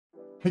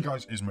Hey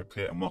guys, it's Mike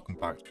here and welcome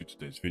back to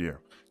today's video.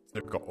 Today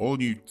we've got all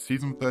new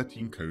Season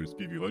 13 codes to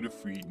give you a load of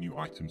free new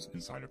items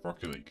inside of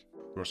Rocket League.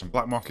 There are some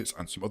black markets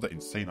and some other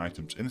insane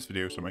items in this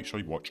video, so make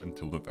sure you watch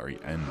until the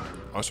very end.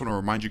 I also want to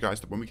remind you guys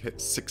that when we hit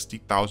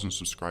 60,000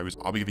 subscribers,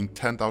 I'll be giving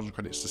 10,000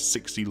 credits to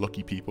 60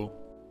 lucky people.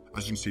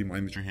 As you can see in my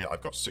inventory here,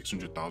 I've got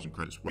 600,000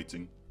 credits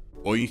waiting.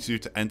 All you need to do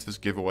to enter this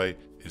giveaway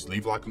is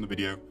leave a like on the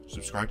video,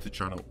 subscribe to the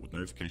channel with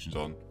notifications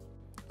on,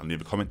 and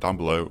leave a comment down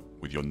below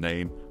with your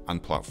name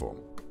and platform.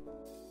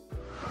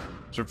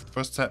 So for the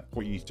first step,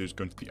 what you need to do is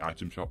go into the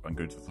item shop and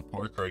go to the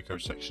support creator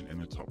code section in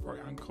the top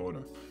right hand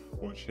corner.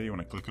 Once here, you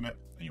want to click on it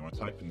and you want to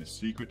type in the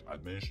secret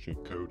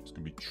administrative code. It's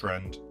going to be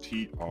TREND,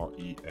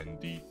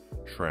 T-R-E-N-D,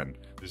 TREND.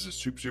 This is a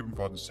super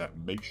important step.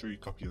 Make sure you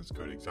copy this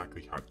code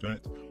exactly how I've done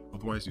it.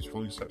 Otherwise, these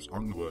following steps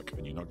aren't going to work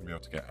and you're not going to be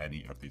able to get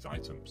any of these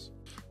items.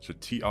 So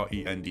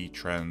T-R-E-N-D,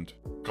 TREND,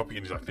 copy it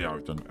exactly how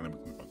I've done, and then we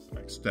can move on to the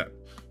next step.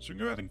 So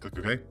go ahead and click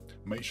OK.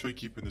 Make sure you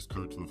keep in this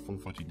code for the full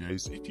 14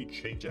 days. If you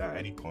change it at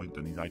any point,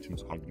 then these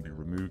items are going to be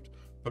removed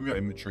from your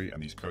inventory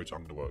and these codes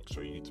aren't going to work.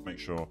 So you need to make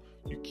sure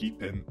you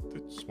keep in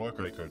the support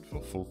creator code for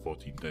the full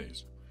 14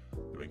 days.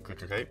 Then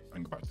click OK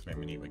and go back to the main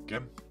menu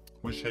again.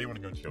 Once here, you want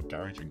to go into your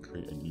garage and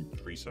create a new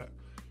preset.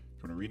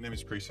 If you want to rename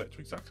this preset to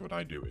exactly what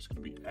I do, it's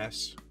going to be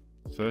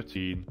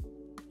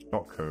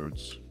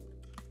S13.codes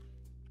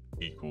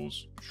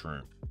equals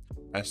true.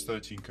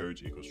 S13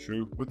 codes equals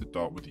true with the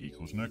dot with the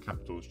equals, no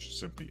capitals, just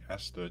simply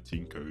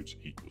S13 codes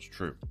equals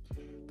true.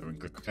 Then we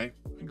click OK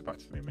and go back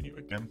to the main menu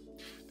again.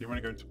 Then you want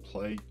to go into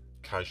play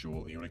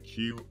casual. You want to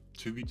queue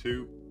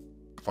 2v2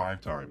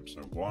 5 times.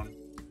 So 1,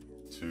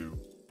 2,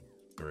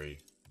 3,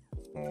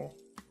 4,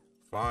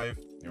 5.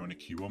 You want to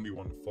queue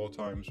 1v1 4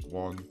 times.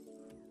 1,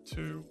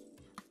 2,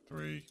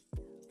 3,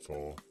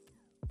 4,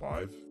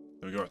 5.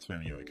 Then we go back to the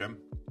menu again.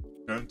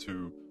 Go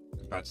into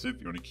competitive.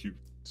 You want to queue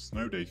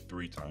snow day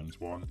 3 times.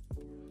 1,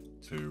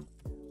 2,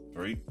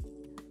 3.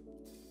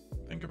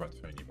 Then go back to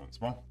the menu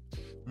once more.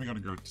 Then we got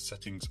to go to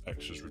settings,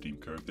 extras, redeem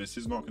code. This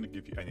is not going to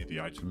give you any of the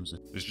items.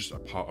 It's just a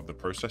part of the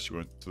process.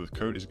 So the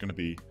code is going to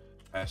be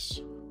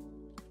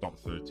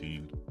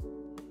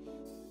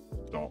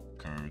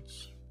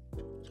S.13.codes.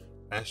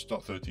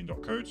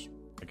 S.13.codes.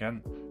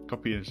 Again,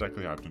 copy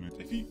exactly how I've done it.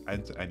 If you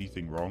enter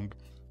anything wrong,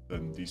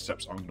 then these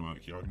steps aren't going to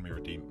work. You're not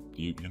going to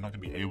you're not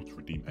going to be able to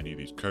redeem any of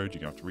these codes.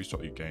 You're going to have to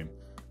restart your game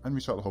and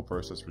restart the whole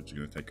process, which is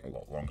going to take a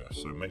lot longer.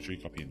 So make sure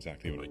you copy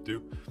exactly what I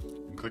do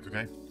and click OK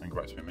and go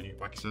back to the menu.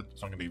 Like I said,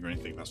 it's not going to give you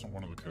anything. That's not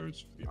one of the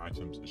codes for the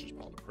items. It's just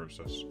part of the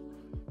process.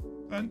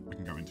 Then we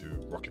can go into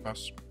Rocket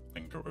Pass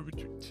and go over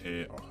to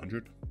tier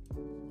 100.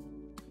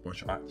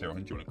 Once you're at tier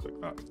 100, you want to click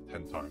that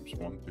 10 times.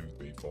 1, 2,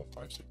 3, 4,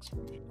 5, 6,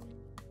 7, 8, 9,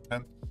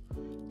 10.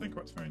 Then go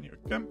back to the menu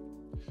again.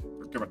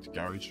 Go back to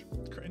garage,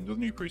 create another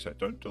new preset.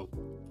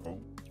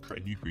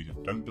 Create a new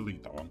preset. Don't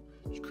delete that one.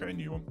 Just create a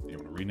new one. You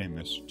want to rename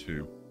this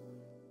to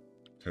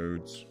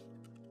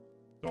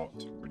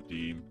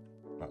codes.redeem.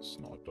 That's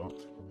not a dot.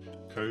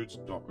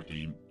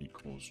 Codes.redeem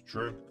equals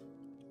true.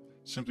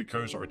 Simply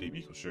codes.redeem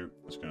equals true.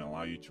 That's going to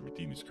allow you to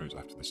redeem these codes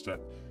after this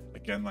step.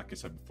 Again, like I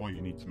said before,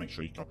 you need to make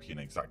sure you copy in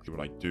exactly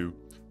what I do.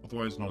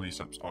 Otherwise, none of these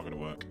steps are going to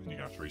work and you're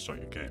going to have to restart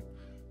your game.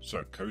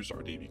 So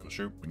codes.redeem equals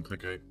true. We can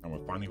click OK and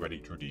we're finally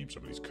ready to redeem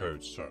some of these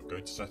codes. So go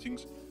to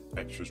settings,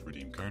 extras,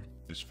 redeem code.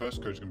 This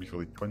first code is going to be for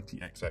the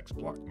 20XX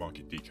black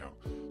market decal.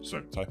 So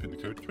type in the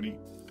code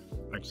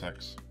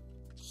 20XX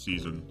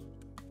season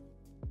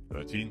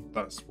 13.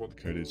 That's what the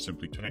code is,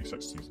 simply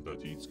 20XX season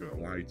 13. It's going to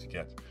allow you to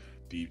get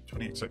the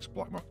 20XX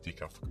black market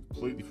decal for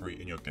completely free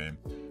in your game.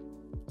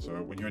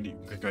 So when you're ready, you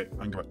can click OK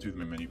and go back to the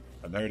main menu,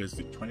 and there it is,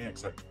 the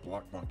 20XX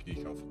black market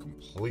decal for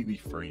completely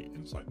free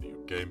inside your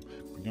game.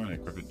 When you're in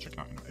equipment, check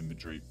out in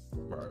inventory.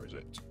 Where is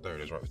it? There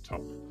it is, right at the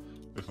top.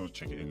 If you want to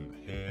check it in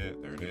here,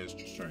 there it is,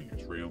 just showing you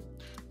it's real.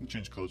 You can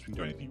change colours, you can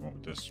do anything you want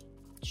with this.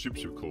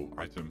 Super cool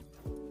item,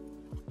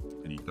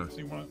 and you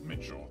definitely want to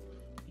make sure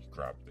you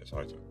grab this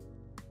item.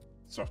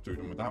 So after we're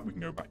done with that, we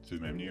can go back to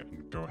the menu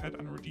and go ahead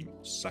and redeem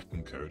our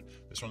second code.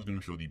 This one's going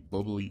to be for the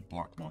bubbly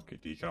black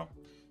market decal.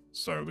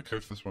 So the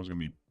code for this one's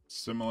going to be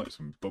similar. It's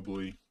going to be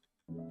bubbly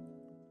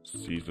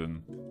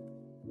season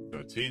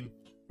 13.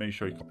 Make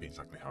sure you copy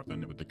exactly how I've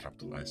done it with the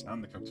capital S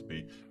and the capital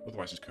B.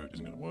 Otherwise, this code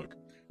isn't going to work.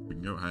 We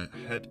can go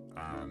ahead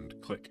and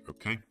click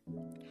OK.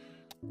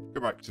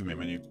 Go back to the main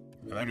menu.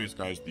 And there it is,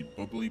 guys, the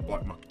bubbly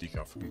black market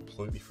decal for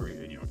completely free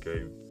in your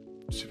game.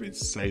 Super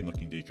insane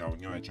looking decal.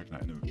 When you're checking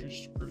out in inventory,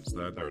 just prove it's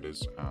there. There it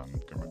is.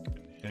 And go back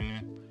in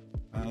here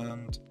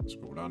and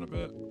scroll down a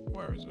bit.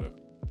 Where is it?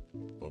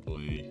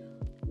 Bubbly.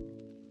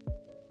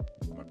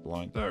 My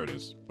blind. There it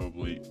is.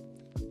 Bubbly.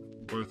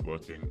 Both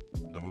working.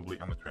 The bubbly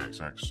and the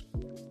 20XX.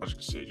 As you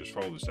can see, just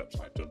follow the steps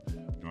I've done.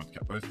 You want to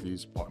get both of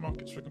these black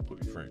markets for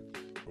completely free.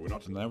 But we're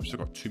not done there. We've still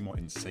got 2 more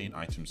insane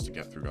items to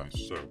get through, guys.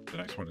 So the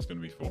next one is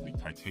going to be for the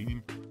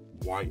titanium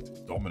white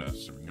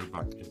dominus. So we can go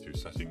back into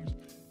settings,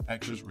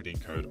 extras, redeem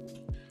code, and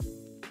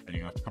you're going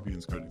to have to copy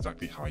this code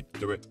exactly how I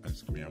do it, and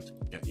it's going to be able to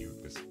get you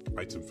this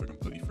item for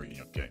completely free in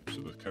your game.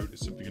 So the code is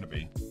simply going to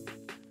be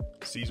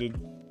season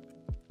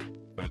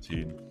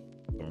 13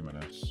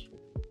 dominus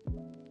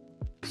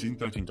Season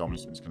 13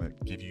 Dominus is going to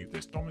give you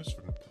this Dominus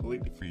for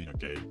completely free in your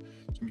game.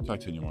 It's going to be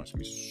titanium white, it's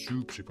going to be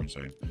super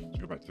insane.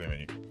 So go back to the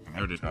menu, and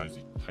there it is guys,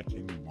 the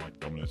titanium white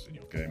Dominus in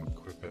your game.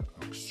 Equip it,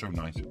 it looks so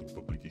nice with the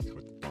bubbly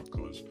dark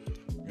colours.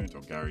 I'm going to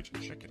a garage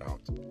and check it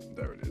out.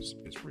 There it is,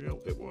 it's real,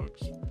 it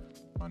works.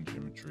 Manage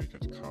inventory, go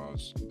to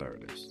cars, there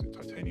it is. The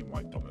titanium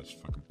white Dominus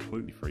for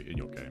completely free in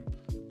your game.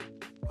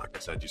 Like I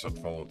said, you just have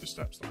to follow the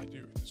steps that I do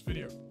in this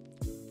video.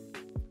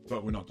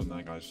 But we're not done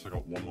there guys, so I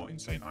got one more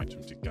insane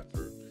item to get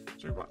through.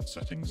 So go back to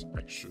settings,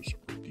 extras,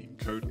 redeem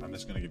code, and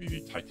this is going to give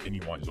you the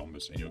titanium white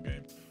zombies in your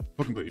game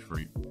for completely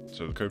free.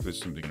 So the code for this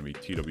is simply going to be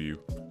TW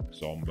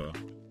Zomba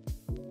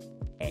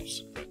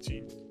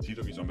S13.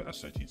 TW Zomba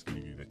S13 is going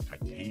to give you the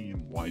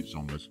titanium white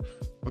zombies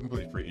for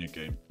completely free in your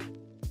game.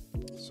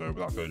 So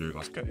without further ado,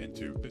 let's get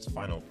into this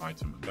final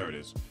item. There it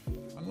is.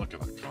 And look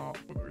at that car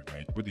that we've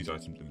made with these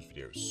items in this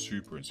video.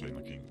 Super insane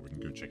looking. We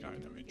can go check out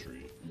in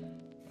inventory.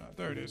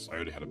 There it is. I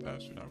already had a pair,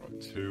 so now I've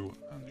got two.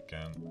 And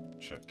again,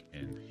 check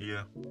in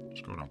here.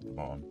 Scroll down to the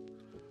bottom.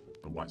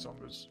 The white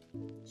zombies.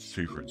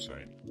 Super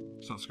insane.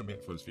 So that's going to be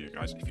it for this video,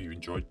 guys. If you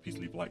enjoyed, please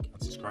leave a like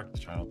and subscribe to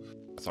the channel,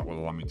 as that will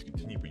allow me to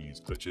continue bringing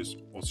these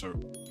glitches. Also,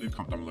 leave a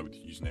comment down below with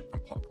your username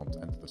and platform to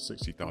enter the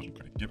 60,000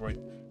 credit giveaway.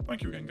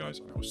 Thank you again, guys,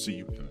 and I will see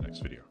you in the next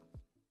video.